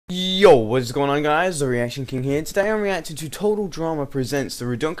Yo, what's going on, guys? The Reaction King here. Today I'm reacting to Total Drama Presents The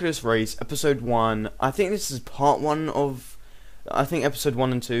Ridonculous Race, Episode 1. I think this is part 1 of... I think Episode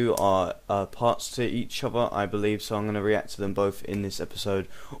 1 and 2 are parts to each other, I believe, so I'm going to react to them both in this episode.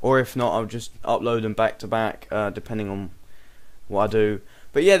 Or if not, I'll just upload them back to back, depending on what I do.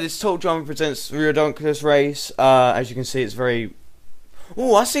 But yeah, this Total Drama Presents The Ridonculous Race. As you can see, it's very...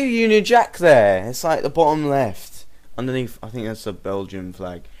 Oh, I see a Union Jack there. It's like the bottom left. Underneath, I think that's a Belgian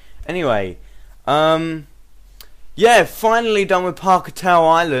flag. Anyway, yeah, finally done with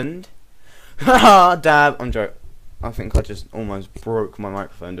Parkertown Island. Haha, dab. I'm joking. I think I just almost broke my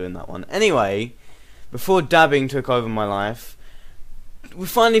microphone doing that one. Anyway, before dabbing took over my life, we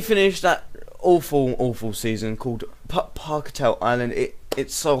finally finished that awful season called Parkertown Island.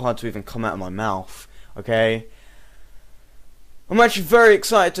 It's so hard to even come out of my mouth. Okay, I'm actually very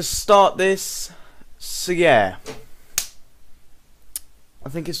excited to start this. So yeah. I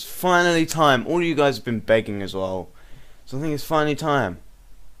think it's finally time. All of you guys have been begging as well, so I think it's finally time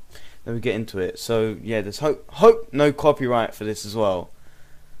that we get into it. So yeah, there's hope no copyright for this as well.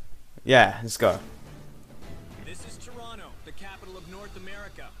 Yeah, let's go. This is Toronto, the capital of North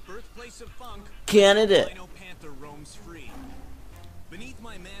America, birthplace of funk. Canada. Rhino Panther roams free. Beneath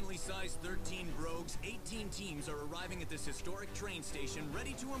my manly-sized 13 brogues, 18 teams are arriving at this historic train station,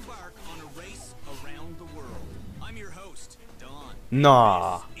 ready to embark on a race around the world. I'm your host, Don.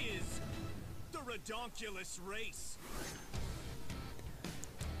 Nah. This is the Ridonculous Race.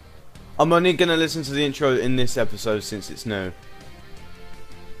 I'm only gonna listen to the intro in this episode since it's new.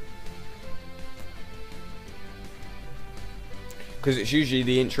 Because it's usually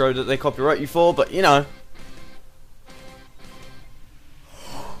the intro that they copyright you for, but you know.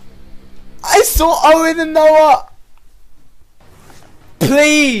 I saw Owen and Noah!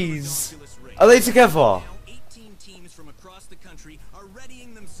 Please! Are they together?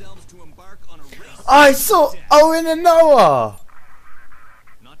 I saw Owen and Noah!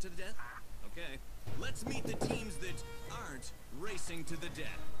 Not to the death? Okay. Let's meet the teams that aren't racing to the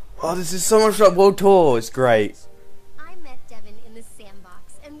death. Oh, this is so much like World Tour. It's great. I met Devin in the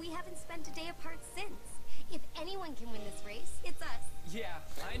sandbox, and we haven't spent a day apart since. If anyone can win this race, it's us. Yeah.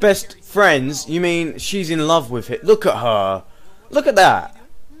 Best friends? You mean she's in love with it? Look at her. Look at that.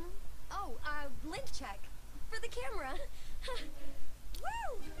 Oh, link check. For the camera.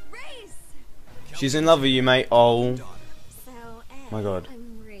 Woo! Race! She's in love with you, mate. Oh. So, A, My God.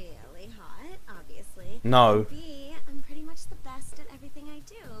 I'm really hot, obviously. No. B, I'm pretty much the best at everything I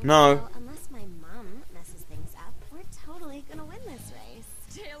do. No. So, unless my mom messes things up, we're totally gonna win this race.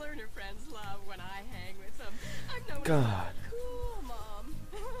 Taylor and her friends love when I hang with them. I'm no God. cool, Mom.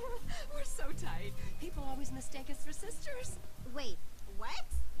 We're so tight. People always mistake us for sisters. Wait, what?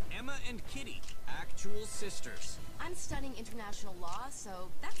 Emma and Kitty, actual sisters. I'm studying international law, so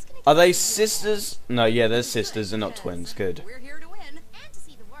that's gonna. Are they sisters? No, yeah, they're sisters. They're not twins. Good. We're here to win. And to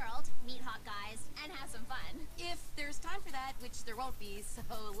see the world, meet hot guys, and have some fun. If there's time for that, which there won't be, so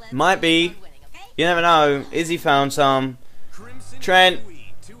let's. Might be. focus on winning, okay? You never know. Izzy found some. Crimson Trent.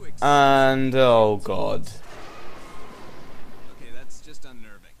 Louis, too excited. And oh god. Okay, that's just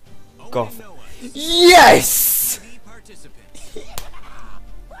unnerving. Owen Goth. and Noah, Yes! TV participants.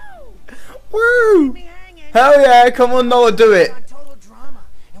 Woo! Hell yeah! Come on, Noah, do it. On Total Drama,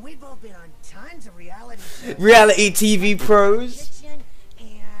 and we've both been on tons of reality shows. Reality TV pros. Kitchen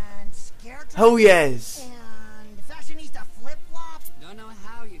and Scare Time Hell yes. and Fashionista Flip Flop. Don't know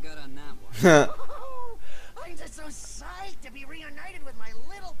how you got on that one. Oh, I'm just so psyched to be reunited with my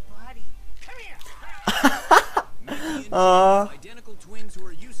little buddy. Come here. Identical twins who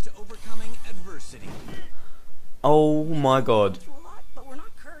are used to overcoming adversity. Oh my god. Through a lot, but we're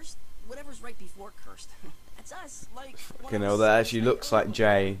not cursed. Whatever's right before cursed. That's us. Like You know, that actually looks like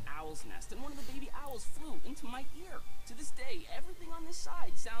Jay. Owl's nest, and one of the baby owls flew into my ear. To this day, everything on this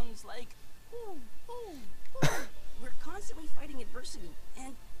side sounds like ooh, ooh, ooh. We're constantly fighting adversity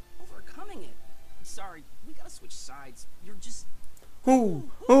and overcoming it. Sorry, we gotta switch sides. You're just Ooh,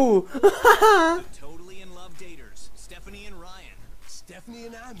 ooh. The totally in love daters, Stephanie and Ryan. Stephanie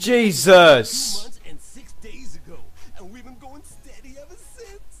and I met Jesus. 2 months and 6 days ago, and we've been going steady ever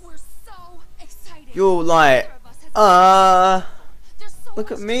since. We're so excited. You're like, There's so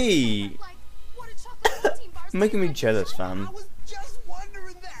look at much me. to like, what a chocolate protein bars Making me taste like. jealous, fam. I was just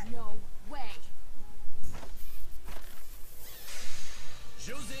wondering that. No way.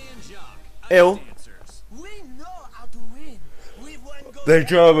 Jose and Jacques, ice Ew. dancers. We know how to win. We've won gold. They're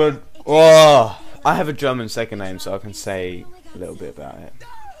German. Oh, I have a German second name, so I can say a little bit about it.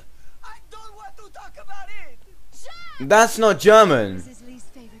 I don't want to talk about it. That's not German.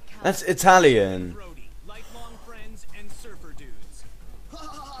 That's Italian. Brody, lifelong friends and surfer dudes.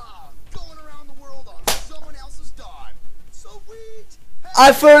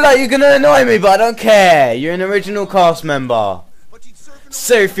 I feel like you're gonna annoy me, but I don't care. You're an original cast member. But you'd surf and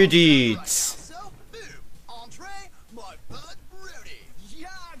Surf your deeds. So, boom. Entree, my bud Brody. Yeah,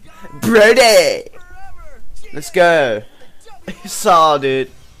 guys. Brody! Forever. Let's go. Saw,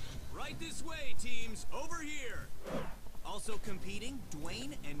 dude. Right this way, teams. Over here. Also competing,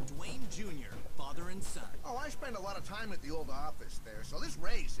 Dwayne and Dwayne Jr., father and son. Oh, I spend a lot of time at the old office there, so this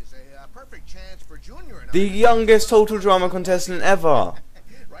race is a perfect chance for Junior and The I. youngest Total Drama contestant ever.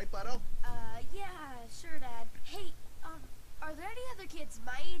 Right, Butto? Yeah, sure, Dad. Hey, are there any other kids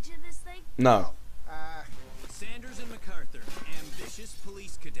my age in this thing? No. Sanders and MacArthur, ambitious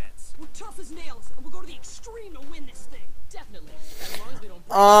police cadets. We're tough as nails, and we'll go to the extreme to win this thing. Definitely. As long as we don't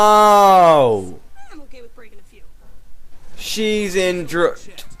break. Oh. I'm okay with breaking a few. She's in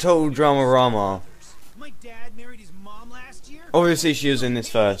Total Drama Rama. My dad married his mom last year. Obviously, she was in this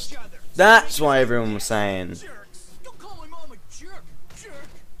first. That's why everyone was saying. Jerks. Don't call my mom a jerk. Jerk.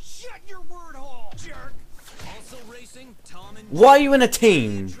 Shut your word hole. Jerk. Also racing, Tom and Why are you in a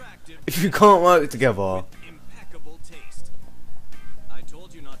team attractive if you can't work together? impeccable taste. I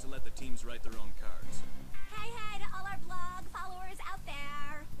told you not to let the teams write their own cards. Hey to all our blog followers out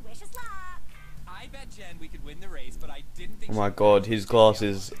there. Wish us luck. I bet Jen we could win the race, but I didn't think. Oh my god, his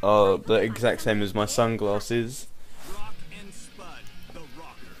glasses are the exact same as my sunglasses. Rock and Spud, the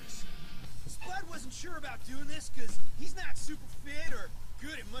Rockers. Spud wasn't sure about doing this because he's not super fit or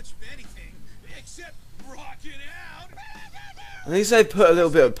good at much of anything except rocking out. At least they put a little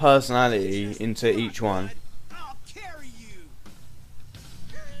bit of personality into each one. I'll carry you.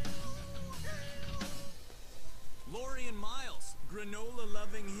 Lori and Miles,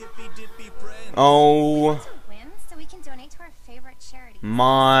 granola-loving hippy-dippy friends. Oh To win, so we can donate to our favorite charity.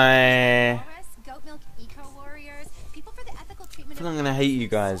 my. Walrus, Goat Milk Eco Warriors, people for the ethical treatment I feel of I'm gonna hate you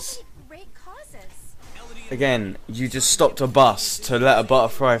guys. so many great causes. Elodie and Again, you just stopped a bus to let a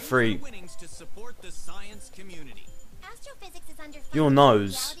butterfly free. winnings to support the science community. Astrophysics is under Your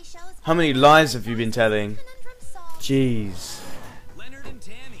nose. How many lies have you been telling? Jeez. Leonard and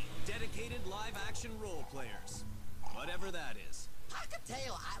Tammy, dedicated live-action role players. Whatever that is.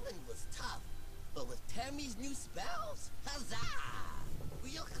 Cockatail Island was tough, but with Tammy's new spells, huzzah!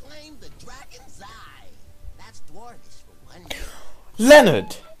 We'll claim the dragon's eye. That's dwarvish for one.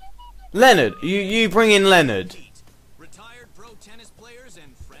 Leonard! Leonard! You bring in Leonard. Pete, retired pro tennis players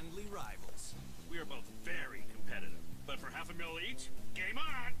and friendly rivals. We are both very competitive, but for $500,000 each, game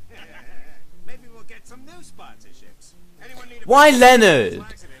on! Maybe we'll get some new sponsorships. Anyone need a Why Leonard?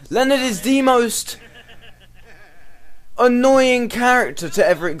 Leonard is the most annoying character to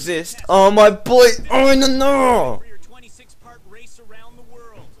ever exist. Oh my boy! Oh no! For your 26-part race around the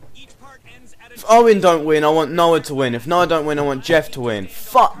world. Each part ends at a If Owen don't win, I want Noah to win. If Noah don't win, I want Jeff to win.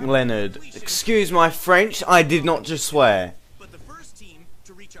 Fuck Leonard. Excuse my French, I did not just swear. But the first team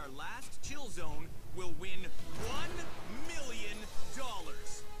to reach our last chill zone will win $1 million.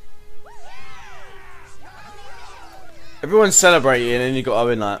 Everyone's celebrating and then you got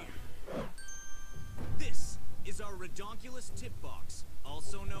Owen like... This is our Ridonculous tip box,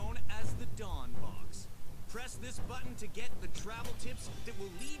 also known as the Dawn box. Press this button to get the travel tips that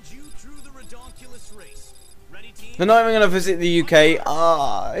will lead you through the Ridonculous race. Ready, team? They're not even gonna visit the UK.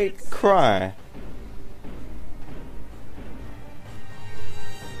 Ah, I cry.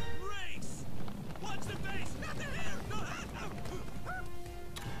 Race! Watch the base!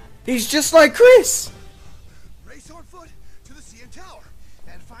 He's just like Chris. Race on foot to the CN Tower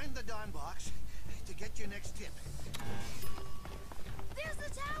and find the Dawn box to get your next tip. There's the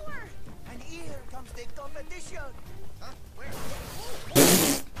tower! And here comes the competition. Huh? Where?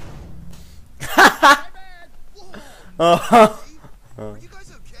 Uh-huh. Are you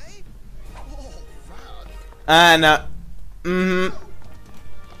guys okay? Oh, wow. And There's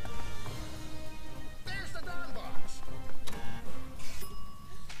the Dawn box.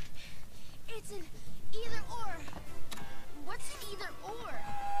 It's an either or. What's an either or?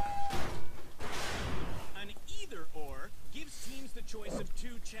 An either-or gives teams the choice of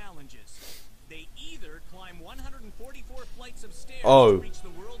two challenges. They either climb 144 flights of stairs Oh. to reach the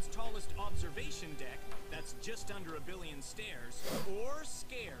world's tallest observation deck, that's just under 1 billion stairs, or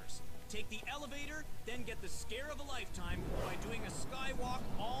scares. Take the elevator, then get the scare of a lifetime by doing a skywalk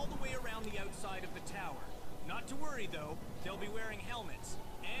all the way around the outside of the tower. Not to worry though, they'll be wearing helmets.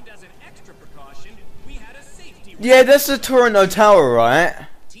 And as an extra precaution, we had a safety rule. yeah, that's the Toronto Tower, right?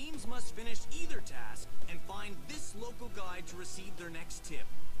 Teams must finish either task and find this local guide to receive their next tip.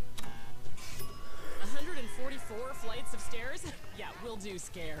 144 flights of stairs? Yeah, we'll do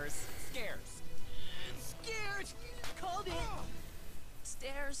scares. Scares. Scared! Called it!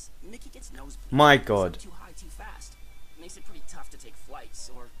 Stairs. Mickey gets nosebleed. My God. Too high, too fast. makes it pretty tough to take flights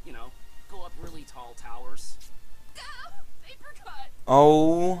or, you know, go up really tall towers. Paper cut.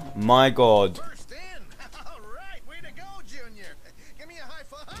 Oh my god. First in. All right, way to go, Junior. Give me a high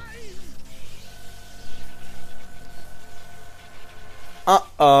five.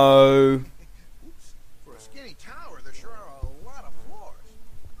 Uh-oh. Oops. For a skinny tower, there sure are a lot of floors.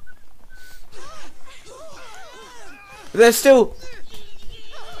 There's still...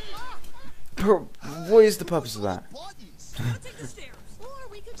 What is the purpose of that? Buttons. Take the stairs. Or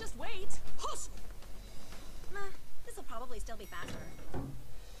we could just wait. Hustle. This will probably still be faster.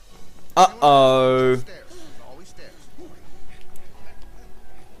 Uh-oh. Stairs. There's always stairs.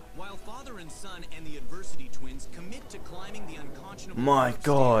 While father and son and the adversity twins commit to climbing the unconscionable My upstairs,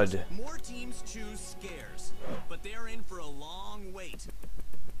 god. more teams choose scares, but they're in for a long wait.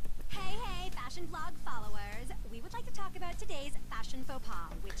 Hey, fashion vlog followers. We would like to talk about today's fashion faux pas,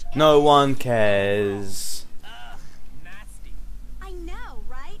 which No one cares. Nasty. I know,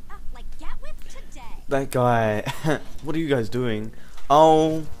 right? Like get with today. That guy. What are you guys doing?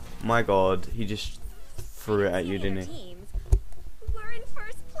 Oh my god. He just threw it at you, didn't he? Teams. We're in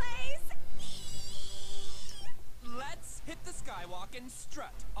first place. Let's hit the skywalk and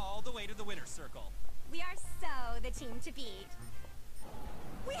strut all the way to the winner's circle. We are so the team to beat.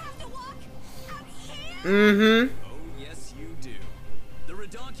 We have to walk out here. Mm-hmm. Oh, yes, you do. The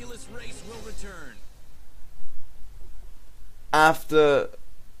Ridonculous race will return. After...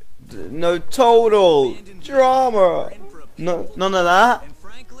 No total drama. No, none of that. And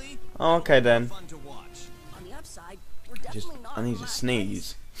frankly, Okay then. fun to watch. On the upside, we're definitely not I need to last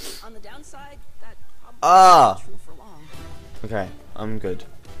sneeze. place. On the downside, that probably Ah. isn't true for long. Okay, I'm good.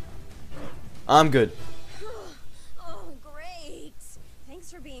 I'm good. Oh, great.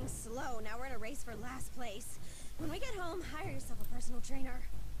 Thanks for being slow. Now we're in a race for last place. When we get home, hire yourself a personal trainer.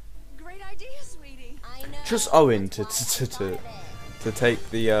 Great idea, sweetie. I know. Trust Owen to take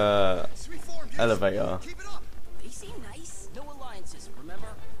the Sweet form, dude. elevator. Keep it up. They seem nice. No alliances, remember?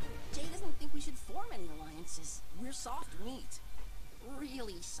 Jay doesn't think we should form any alliances. We're soft meat.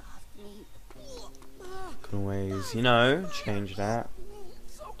 Really soft meat. Can always, you know, change that.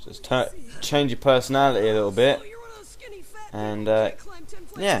 Just change your personality a little bit, You're one of those skinny fat and people who can't climb 10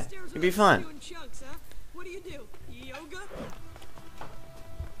 flights yeah, of stairs you'll be without fine. doing chunks, huh? What do? Yoga?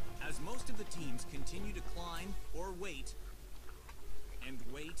 As most of the teams continue to climb or wait, and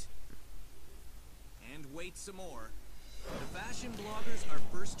wait, and wait some more, the fashion bloggers are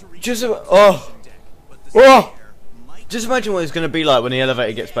first to reach Just the oh, observation deck, but the oh. scare might Just imagine what it's gonna be like when the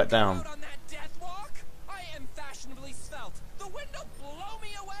elevator gets back down. Out on that death walk? I am fashionably svelte. The wind will blow me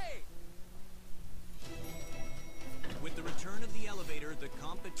away. With the return of the elevator, the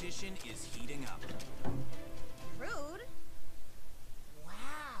competition is heating up. Rude.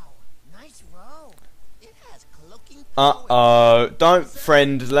 Wow, nice robe. It has cloaking Uh-oh. Don't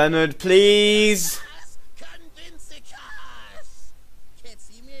friend Leonard, please. Convincing us. Can't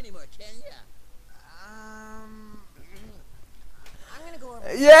see me anymore, can ya? I'm gonna go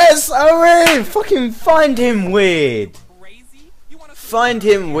over. Yes, Owen! Fucking find him weird. Crazy? You want to Find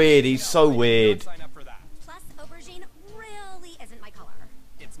him weird, he's so weird. Sign up for that. Plus, aubergine really isn't my color.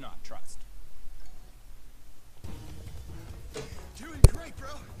 It's not trust. Doing great, bro.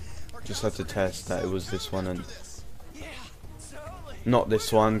 Our Just had to test that it was this one and Yeah, totally. not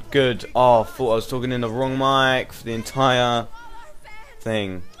this one. Good. Oh, I thought I was talking in the wrong mic for the entire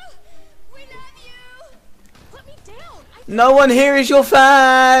thing. We love you. Put me down. No one here is your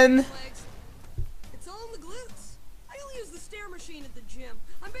fan! Legs. It's all in the glutes. I only use the stair machine at the gym.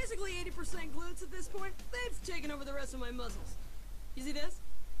 I'm basically 80% glutes at this point. They've taken over the rest of my muscles. You see this?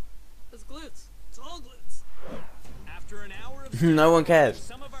 That's glutes. It's all glutes. After an hour of No one cares.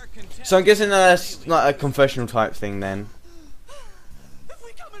 some of our contestants So I'm guessing that's like a confessional type thing then. If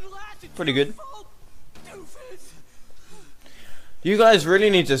we come in last, it's Pretty your good. fault, doofus. You guys really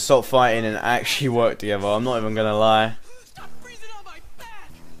need to stop fighting and actually work together, I'm not even gonna lie. Stop freezing on my back,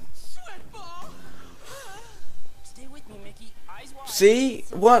 sweat ball. Stay with me, Mickey. Eyes wide. See?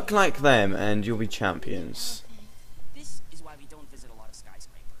 Work like them and you'll be champions. This is why we don't visit a lot of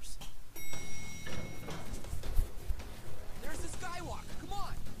skyscrapers. There's the skywalk. Come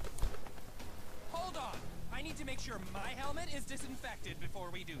on. Hold on. I need to make sure my helmet is disinfected before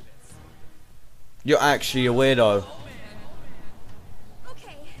we do this. You're actually a weirdo.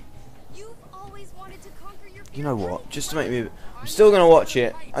 Okay. You've always wanted to conquer your. You know what? Just to make me... I'm still gonna watch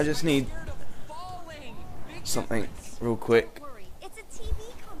it. I just need Scared of falling. Big something real quick. Don't worry. It's a TV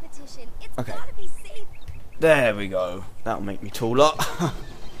competition. It's Okay. gotta be safe. There we go. That'll make me tall up.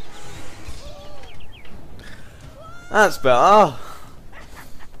 That's better.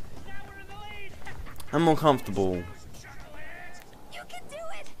 I'm more comfortable.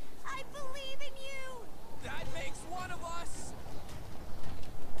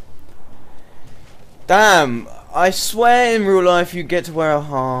 Damn, I swear in real life you get to wear a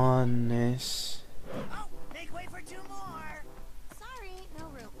harness. Oh, make way for 2 more. Sorry, no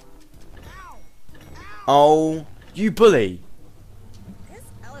room. Ow! Ow! Oh, you bully. This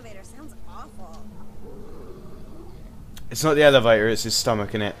elevator sounds awful. It's not the elevator, it's his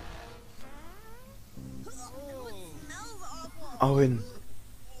stomach, innit? It smells awful. Owen.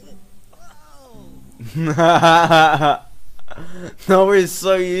 Oh! Noah is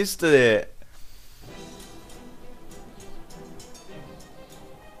so used to it.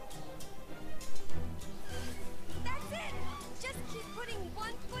 That's it! Just keep putting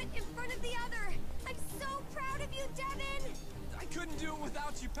one foot in front of the other. I'm so proud of you, Devin! I couldn't do it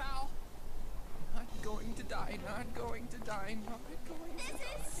without you, pal. Not going to die, not going to die, not going to This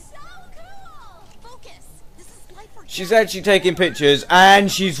die. is so cool! Focus! This is life or She's death. actually taking pictures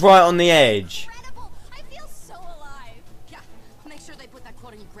and she's right on the edge. Incredible! I feel so alive! Yeah, make sure they put that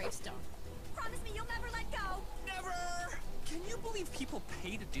quote on your gravestone. Promise me you'll never let go! Never! Can you believe people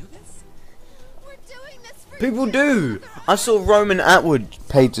pay to do this? We're doing this for People you. do. I saw Roman Atwood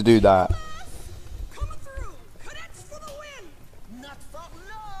paid to do that. Coming through! Cadets for the win! Not for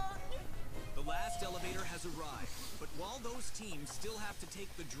long. The last elevator has arrived, but while those teams still have to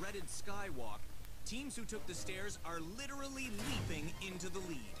take the dreaded skywalk, teams who took the stairs are literally leaping into the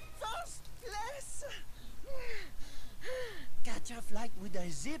lead. First place. Catch a flight with a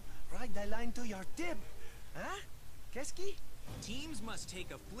zip, ride the line to your tip. Huh? Keski? Teams must take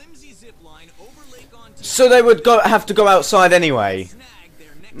a flimsy zip line over Lake Ontario. So they would have to go outside anyway. Snag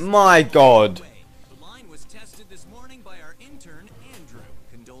their next My God. away. The line was tested this morning by our intern, Andrew.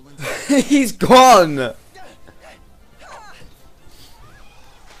 Condolences. He's gone. Go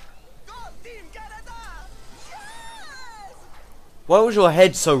Team Canada! Yes! Why was your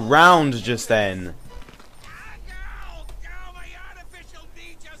head so round just then? My artificial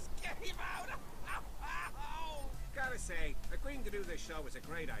knee just gave out. Gotta say, agreeing to do this show was a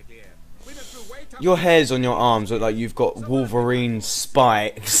great idea. We've been through way tougher Your hairs on your arms look like you've got Wolverine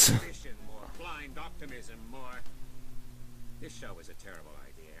spikes. competition, more blind optimism, more. This show was a terrible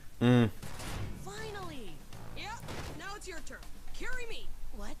idea. Finally! Yeah, now it's your turn. Carry me!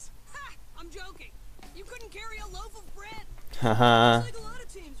 What? Ha! I'm joking! You couldn't carry a loaf of bread! Haha. Looks like a lot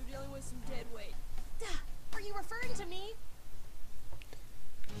of teams are dealing with some dead weight. Are you referring to me?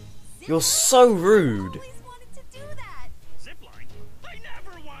 You're so rude. Always wanted to do that. Zipline? I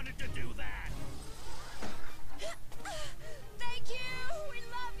never wanted to do that. Thank you. We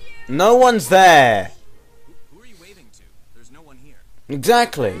love you. No one's there. Who are you waving to? There's no one here.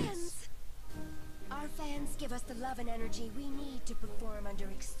 Exactly. Fans. Our fans give us the love and energy we need to perform under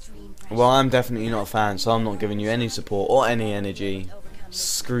extreme pressure. Well, I'm definitely not a fan, so I'm not giving you any support or any energy.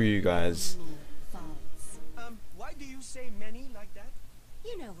 Screw you guys. Why do you say many like that?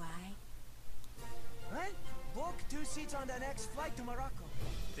 You know why. Huh? Book 2 seats on the next flight to Morocco.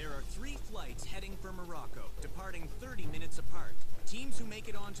 There are 3 flights heading for Morocco, departing 30 minutes apart. Teams who make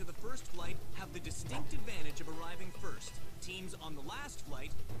it onto the first flight have the distinct advantage of arriving first. Teams on the last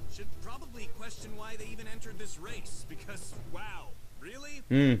flight should probably question why they even entered this race, because, wow, really?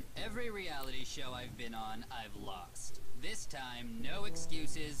 Every reality show I've been on, I've lost. This time, no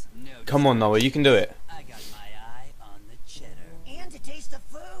excuses, no. Come on, Noah, you can do it. I got my eye on the cheddar. And to taste the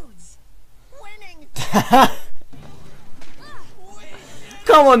foods. Winning!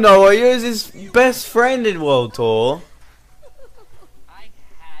 Come on, Noah, you're his best friend in World Tour. I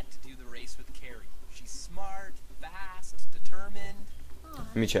had to do the race with Carrie. She's smart, fast, determined,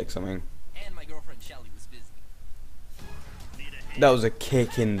 Let me check something. and my girlfriend Shelly was busy. That was a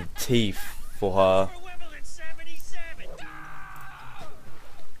kick in the teeth for her. For Wimbledon 77.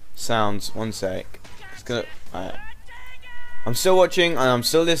 Sounds, one sec. It's gonna. Alright. I'm still watching and I'm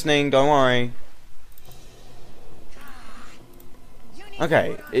still listening, don't worry.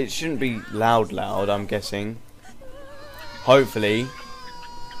 Okay, it shouldn't be loud, I'm guessing. Hopefully.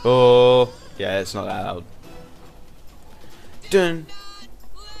 Oh, yeah, it's not that loud. Dun.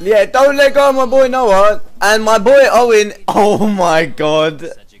 Yeah, don't let go of my boy Noah and my boy Owen. Oh my God.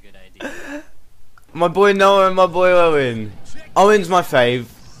 Such a good idea. My boy Noah and my boy Owen. Owen's my fave.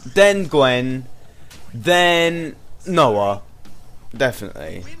 Then Gwen. Then Noah.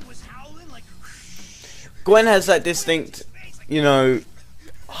 Definitely. Wind was howling like Gwen has that distinct, you know,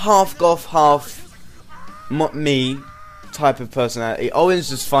 half goth, half me type of personality. Owen's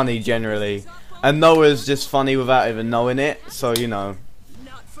just funny generally. And Noah's just funny without even knowing it. So, you know.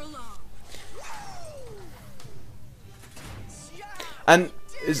 Not for long. And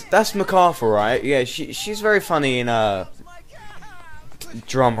that's MacArthur, right? Yeah, she's very funny in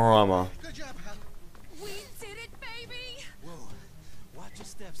Drama. Good job, Hal. We did it, baby. Whoa. Watch your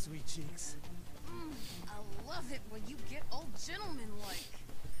step, sweet cheeks.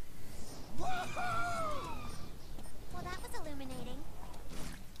 Well, that was illuminating.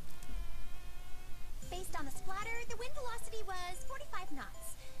 Based on the splatter, the wind velocity was 45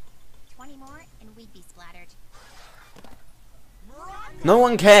 knots. 20 more and we'd be splattered. No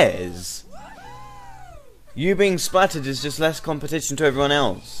one cares. You being splattered is just less competition to everyone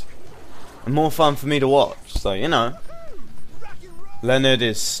else. And more fun for me to watch. So, you know. Leonard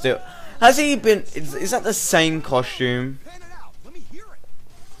is still... Has he been... Is that the same costume?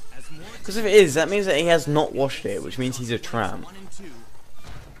 Because if it is, that means that he has not washed it, which means he's a tramp.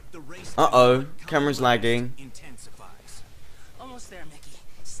 Uh-oh. Camera's lagging. Almost there, Mickey.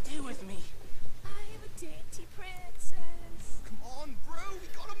 Stay with me. I am a dainty princess. Come on, bro, we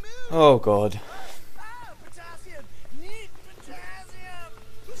gotta move. Oh, God. Ah, potassium. Need potassium.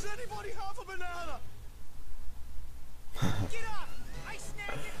 Does anybody have a banana? Get up. I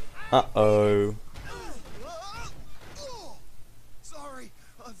snagged it. Uh-oh. Sorry.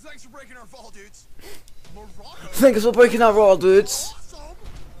 Thanks for breaking our fall, dudes. Morocco. Thanks for breaking our raw, dudes. Awesome.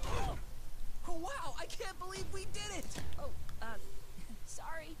 Oh, wow, I can't believe we did it. Oh,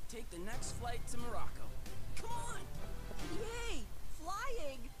 sorry. Take the next flight to Morocco. Come on. Yay!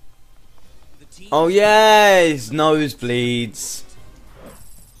 Flying! The team Oh, yes. Nosebleeds.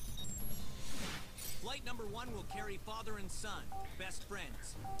 Flight number 1 will carry father and son, best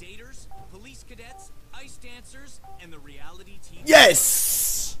friends, daters, police cadets, ice dancers, and the reality TV.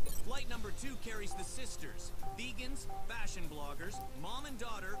 Yes. Flight number 2 carries the sisters, vegans, fashion bloggers, mom and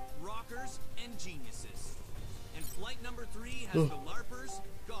daughter, rockers, and geniuses. And flight number 3 has the LARPers,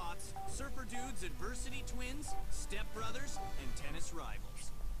 goths, surfer dudes, adversity twins, stepbrothers, and tennis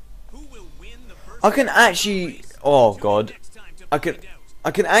rivals. Who will win the first? I can actually... Oh, God. I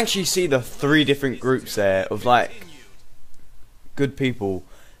can actually see the 3 different groups there of, like, good people.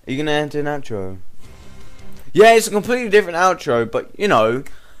 Are you going to enter an outro? Yeah, it's a completely different outro, but, you know...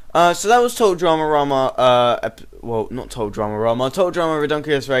 so that was Total Drama Rama, well, not Total Drama Rama, Total Drama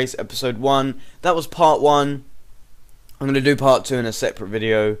Ridonculous Race, episode 1. That was part 1. I'm going to do part 2 in a separate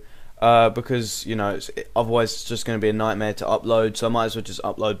video, because, you know, otherwise it's just going to be a nightmare to upload, so I might as well just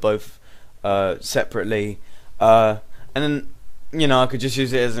upload both, separately. And then, you know, I could just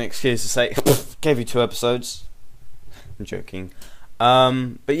use it as an excuse to say, gave you 2 episodes. I'm joking.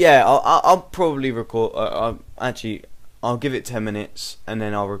 But yeah, I'll probably record, I'll give it 10 minutes, and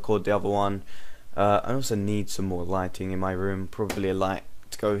then I'll record the other one. I also need some more lighting in my room, probably a light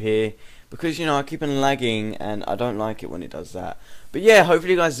to go here, because, you know, I keep on lagging, and I don't like it when it does that. But yeah,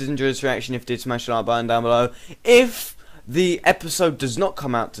 hopefully you guys did enjoy this reaction. If you did, smash the like button down below. If the episode does not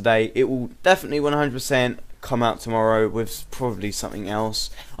come out today, it will definitely 100% come out tomorrow with probably something else.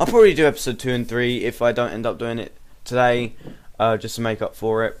 I'll probably do episode 2 and 3 if I don't end up doing it today. Just to make up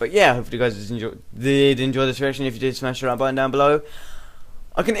for it. But yeah, hopefully you guys did enjoy this reaction. If you did, smash the like button down below.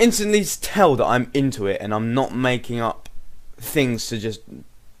 I can instantly tell that I'm into it, and I'm not making up things to just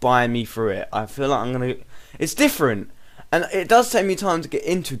buy me through it. I feel like I'm gonna... It's different, and it does take me time to get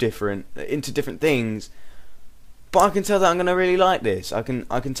into different things. But I can tell that I'm gonna really like this. I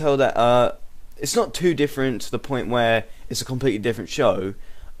can tell that it's not too different to the point where it's a completely different show.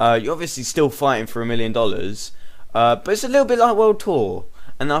 You're obviously still fighting for $1 million. But it's a little bit like World Tour,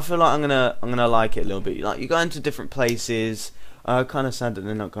 and I feel like I'm gonna like it a little bit. Like, you go into different places. Kind of sad that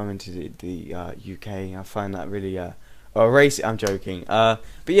they're not going to the UK. I find that really racy. I'm joking. But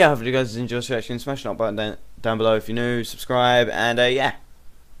yeah, hopefully you guys enjoy this reaction. Smash the like button down below if you're new. Subscribe, and yeah,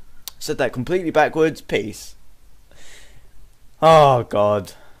 said that completely backwards. Peace. Oh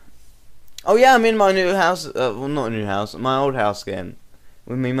God. Oh yeah, I'm in my new house. Well, not a new house. My old house again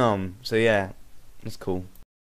with me mum. So yeah, that's cool.